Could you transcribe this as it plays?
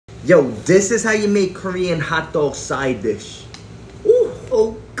Yo, this is how you make Korean hot dog side dish. Ooh,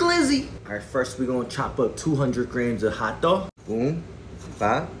 oh, glizzy. All right, first we're gonna chop up 200 grams of hot dog. Boom,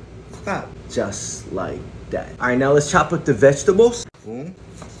 bop, bop, just like that. All right, now let's chop up the vegetables. Boom,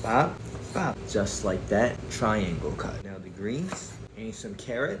 bop, bop, just like that. Triangle cut. Now the greens. Need some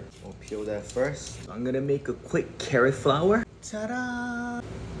carrot. We'll peel that first. So I'm gonna make a quick carrot flour. Ta-da!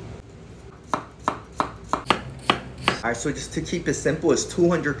 Alright, so just to keep it simple, it's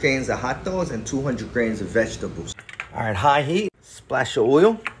 200 grams of hot dogs and 200 grams of vegetables. Alright, high heat. Splash of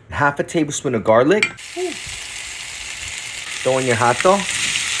oil. Half a tablespoon of garlic. Throw in your hot dog.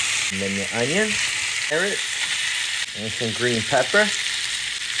 And then your onion, carrot, and some green pepper.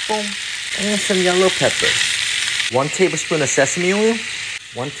 Boom. And some yellow pepper. 1 tablespoon of sesame oil,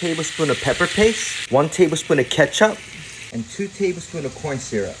 1 tablespoon of pepper paste, 1 tablespoon of ketchup, and 2 tablespoons of corn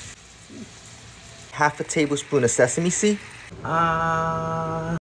syrup. Half a tablespoon of sesame seed.